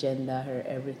schedule, her agenda, her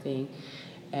everything,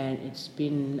 and it's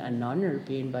been an honor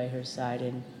being by her side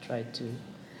and try to.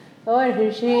 Oh, and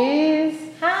here she is.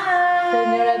 Hi.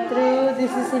 Senora Tru.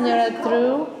 This is Senora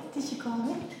Tru. Did you call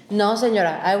me? No,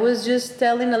 Senora. I was just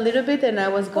telling a little bit, and I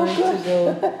was going to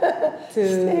go to.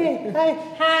 Hey, hi.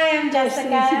 Hi, I'm Jessica.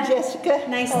 Nice to meet you, Jessica.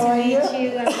 Nice How to are meet you?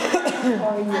 you. How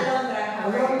are you?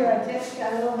 Alondra, Jessica,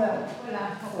 Alondra.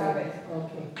 Hola, ¿sabes?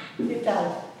 Okay. ¿Qué tal?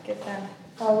 ¿Qué tal?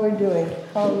 How are we doing?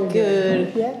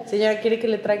 Good. Yeah? Señora, ¿quiere que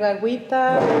le traiga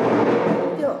agüita?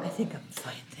 No, I think I'm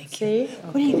fine, thank you. Sí.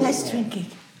 What are you guys drinking?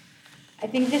 I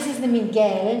think this is the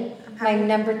Miguel, my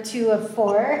number 2 of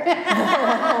 4.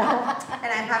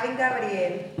 And I'm having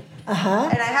Gabriel. Uh-huh.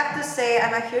 And I have to say,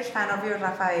 I'm a huge fan of your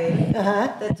Rafael.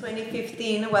 Uh-huh. The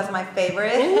 2015 was my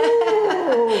favorite.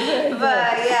 Ooh, very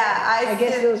But good. yeah, I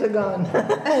guess still- those are gone.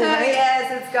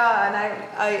 Yes, it's gone.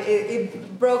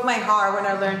 It broke my heart when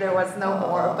I learned there was no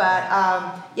more. But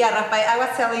yeah, Rafael. I was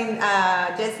telling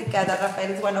Jessica that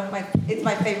Rafael is it's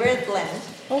my favorite blend.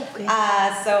 Okay.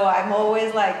 So I'm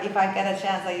always like, if I get a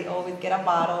chance, I always get a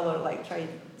bottle or like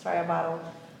try a bottle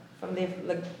from the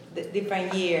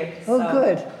different years. Oh, So,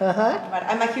 good. Uh-huh. But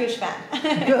I'm a huge fan.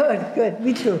 Good.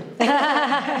 Me too.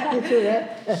 Me too, right?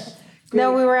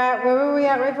 No, where were we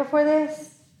at right before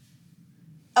this?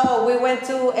 Oh, we went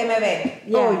to MB.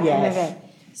 Yeah, Oh, yes. MV.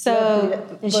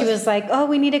 So, and she was like, oh,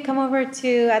 we need to come over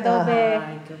to Adobe.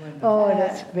 Oh,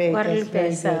 that's great. That's Guadalupe,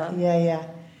 very so. good.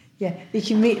 Yeah. Did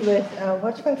you meet with,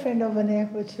 what's my friend over there?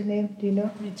 What's her name? Do you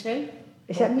know? Michelle?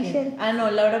 Is that Michelle? Ah, no,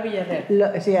 Laura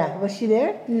Villarreal. Yeah. Was she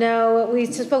there? No, we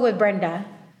spoke with Brenda.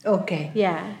 Okay.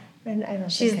 Yeah. And I don't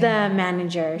She's think the I know.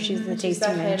 manager. She's the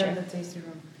tasting manager. tasting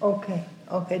room. Okay.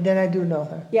 Then I do know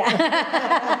her.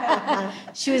 Yeah.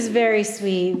 She was very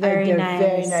sweet, very they're nice.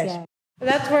 very nice. Yeah.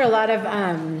 That's where a lot of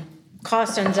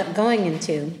cost ends up going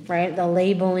into, right? The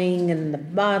labeling and the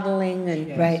bottling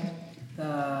and Right.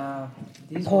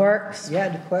 corks. Yeah,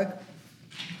 the cork.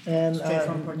 And Straight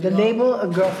from the Portugal. label, a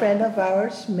girlfriend of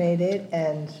ours made it,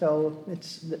 and so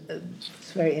it's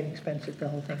very inexpensive, the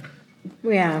whole thing.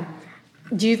 Yeah.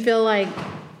 Do you feel like,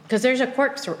 because there's a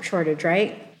cork shortage,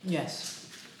 right? Yes.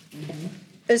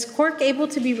 Is cork able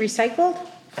to be recycled?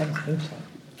 I don't think so.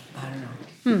 I don't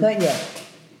know. Not yet.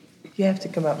 You have to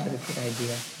come up with a good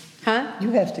idea. Huh? You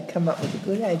have to come up with a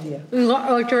good idea.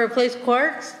 Or to replace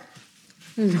corks?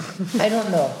 I don't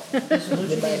know. The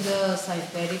solution is the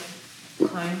synthetic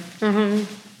kind.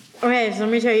 Okay, so let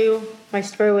me tell you my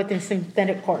story with the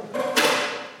synthetic cork.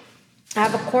 I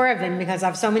have a Coravin because I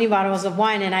have so many bottles of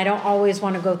wine and I don't always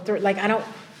want to go through, like I don't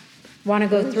want to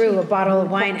go through a bottle of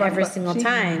wine every single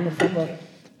time. So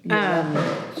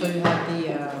you have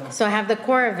the. So I have the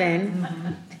Coravin,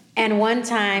 and one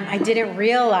time I didn't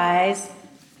realize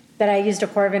that I used a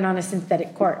Coravin on a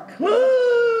synthetic cork.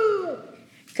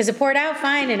 Because it poured out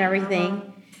fine and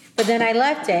everything, but then I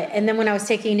left it, and then when I was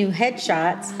taking new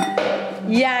headshots,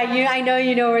 I know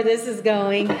you know where this is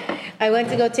going. I went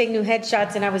to go take new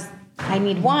headshots, and I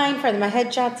need wine for my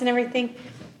headshots and everything,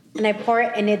 and I pour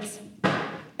it, and it's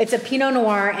a Pinot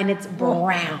Noir, and it's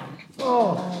brown.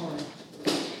 Oh,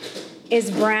 It's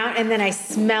brown, and then I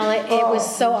smell it. It was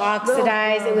so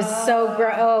oxidized. It was so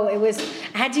gross.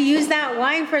 I had to use that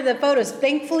wine for the photos.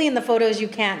 Thankfully, in the photos, you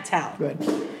can't tell. good.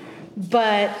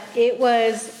 But it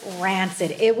was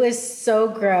rancid. It was so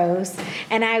gross.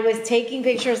 And I was taking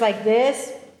pictures like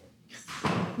this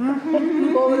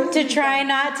to try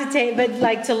not to take, but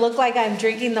like to look like I'm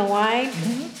drinking the wine,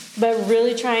 but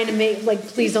really trying to make, like,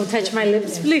 please don't touch my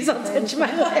lips. Please don't touch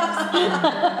my lips.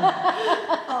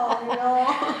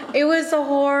 It was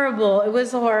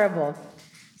horrible.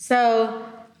 So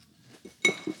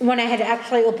when I had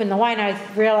actually opened the wine, I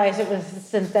realized it was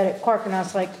synthetic cork, and I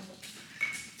was like,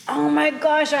 oh my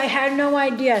gosh, I had no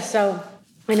idea. So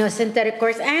I know synthetic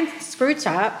corks and screw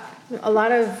top. A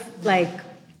lot of like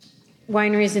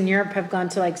wineries in Europe have gone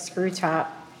to like screw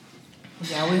top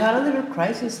Yeah, we had a little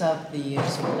crisis of the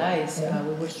supplies.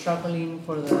 We were struggling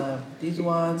for these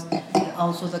ones, and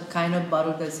also the kind of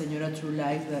bottle that Senora True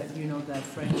likes, the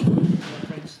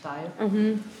French style.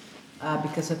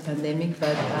 Because of pandemic,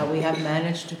 but we have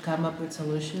managed to come up with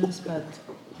solutions, but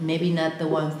maybe not the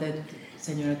ones that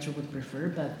Senora True would prefer.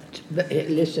 But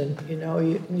Listen,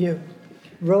 you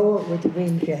roll with the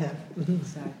greens you have.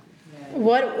 exactly. Yeah.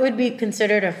 What would be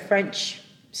considered a French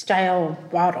style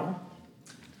bottle?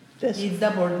 It's the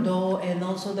Bordeaux and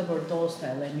also the Bordeaux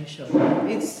style. Let me show you.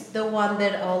 It's the one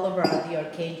that all of the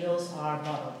archangels are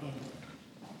bottled in.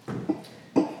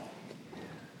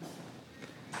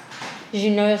 Did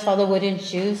you notice all the wooden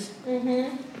shoes? There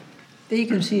you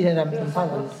can see that I'm from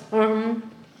Holland.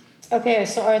 Okay,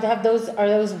 so are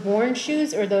those worn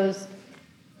shoes or those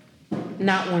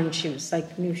not worn shoes,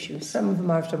 like new shoes? Some of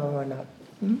them are, some of them are not.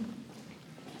 And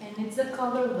it's the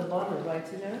color of the bottle, right,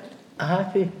 Senora?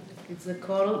 See. It's the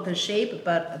color, the shape,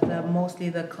 but mostly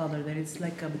the color. That it's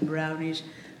like a brownish,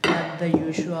 not the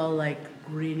usual like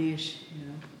greenish.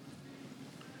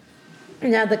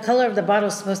 Now, the color of the bottle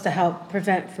is supposed to help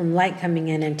prevent from light coming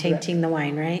in and tainting the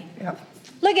wine, right? Yeah.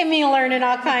 Look at me learning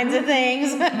all kinds of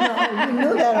things. No, you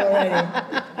knew that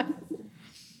already.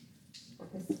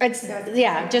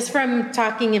 It's just from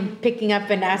talking and picking up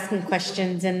and asking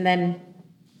questions and then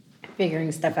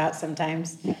figuring stuff out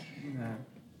sometimes.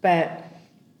 But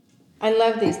I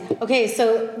love these. Okay,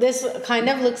 so this kind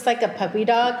of looks like a puppy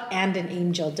dog and an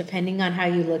angel, depending on how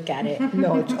you look at it.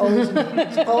 No, it's always an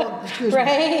angel. Excuse me.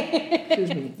 Right?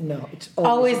 Excuse me. No, it's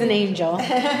Always an angel.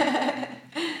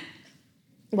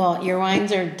 Well, your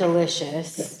wines are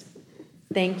delicious.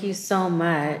 Thank you so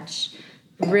much.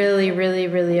 Really, really,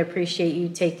 really appreciate you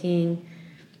taking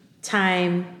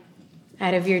time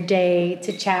out of your day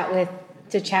to chat with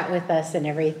us and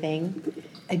everything.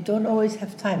 I don't always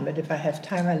have time, but if I have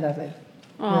time, I love it.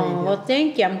 Oh, well,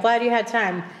 thank you. I'm glad you had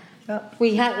time. Yeah.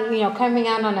 We had, coming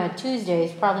out on a Tuesday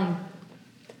is probably.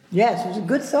 Yes, it was a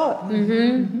good thought.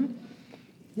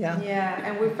 Yeah. Yeah,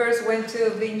 and we first went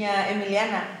to Viña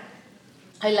Emiliana.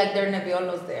 I like their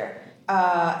Nebbiolos there.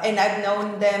 And I've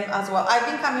known them as well. I've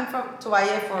been coming to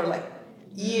Valle for like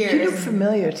years. You look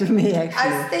familiar to me, actually.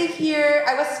 I stayed here,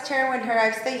 I was sharing with her,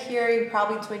 I stayed here in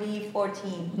probably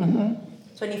 2014,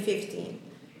 2015.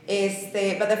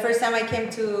 But the first time I came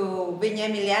to Viña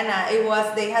Emiliana,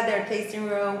 they had their tasting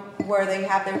room where they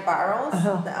have their barrels,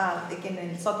 like in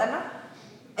el sótano.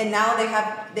 And now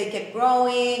they kept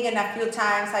growing, and a few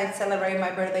times I celebrate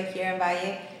my birthday here in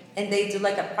Valle, and they do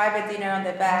like a private dinner on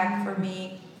the back for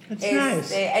me. That's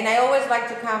nice. And I always like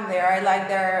to come there. I like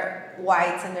their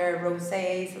whites and their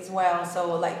rosés as well.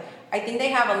 So like, I think they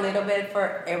have a little bit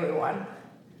for everyone.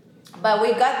 But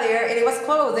we got there and it was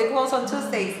closed. They closed on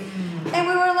Tuesdays. And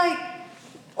we were like,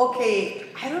 okay,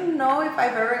 I don't know if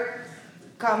I've ever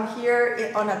come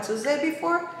here on a Tuesday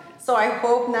before. So I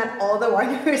hope not all the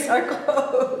wineries are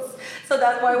closed. So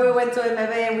that's why we went to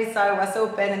MV and we saw it was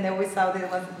open, and then we saw that it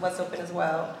was open as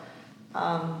well.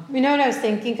 You know what I was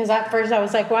thinking? Because at first I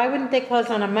was like, why wouldn't they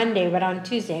close on a Monday but on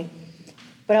Tuesday?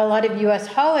 But a lot of U.S.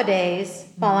 holidays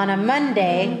fall on a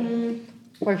Monday,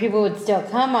 where people would still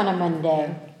come on a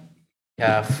Monday.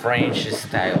 French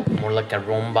style, more like a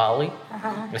Rhone Valley,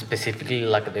 specifically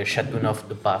like the Châteauneuf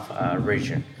du Pape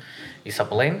region. It's a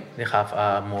blend. They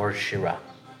have more Shiraz,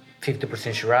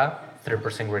 50% Shiraz,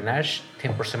 3% Grenache,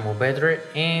 10% Mourvedre,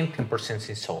 and 10%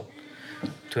 Cinsault.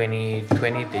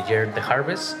 2020 the year the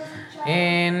harvest,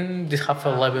 and they have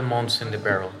 11 months in the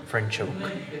barrel, French oak.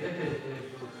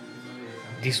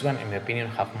 This one, in my opinion,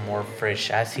 have more fresh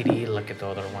acidity like the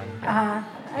other one,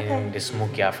 and the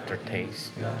smoky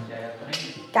aftertaste.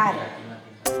 Got it.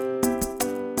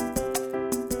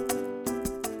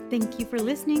 Thank you for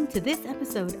listening to this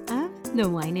episode of the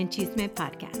Wine and Chisme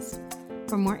podcast.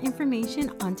 For more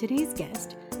information on today's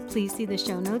guest, please see the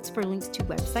show notes for links to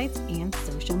websites and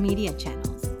social media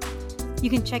channels. You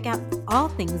can check out all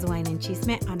things Wine and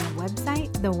Chisme on our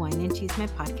website,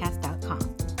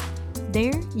 thewineandchismepodcast.com.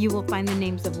 There, you will find the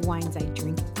names of wines I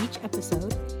drink each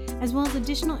episode, as well as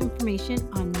additional information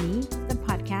on me, the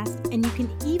podcast, and you can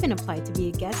even apply to be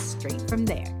a guest straight from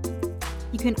there.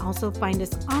 You can also find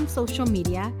us on social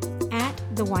media at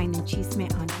The Wine and Chisme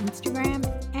on Instagram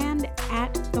and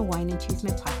at The Wine and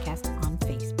Chisme Podcast on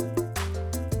Facebook.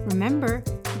 Remember,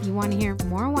 if you want to hear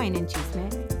more Wine and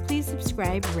Chisme, please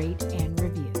subscribe, rate, and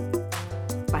review.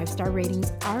 5-star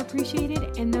ratings are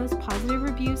appreciated, and those positive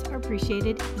reviews are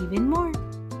appreciated even more.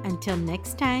 Until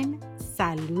next time,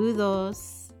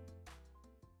 saludos!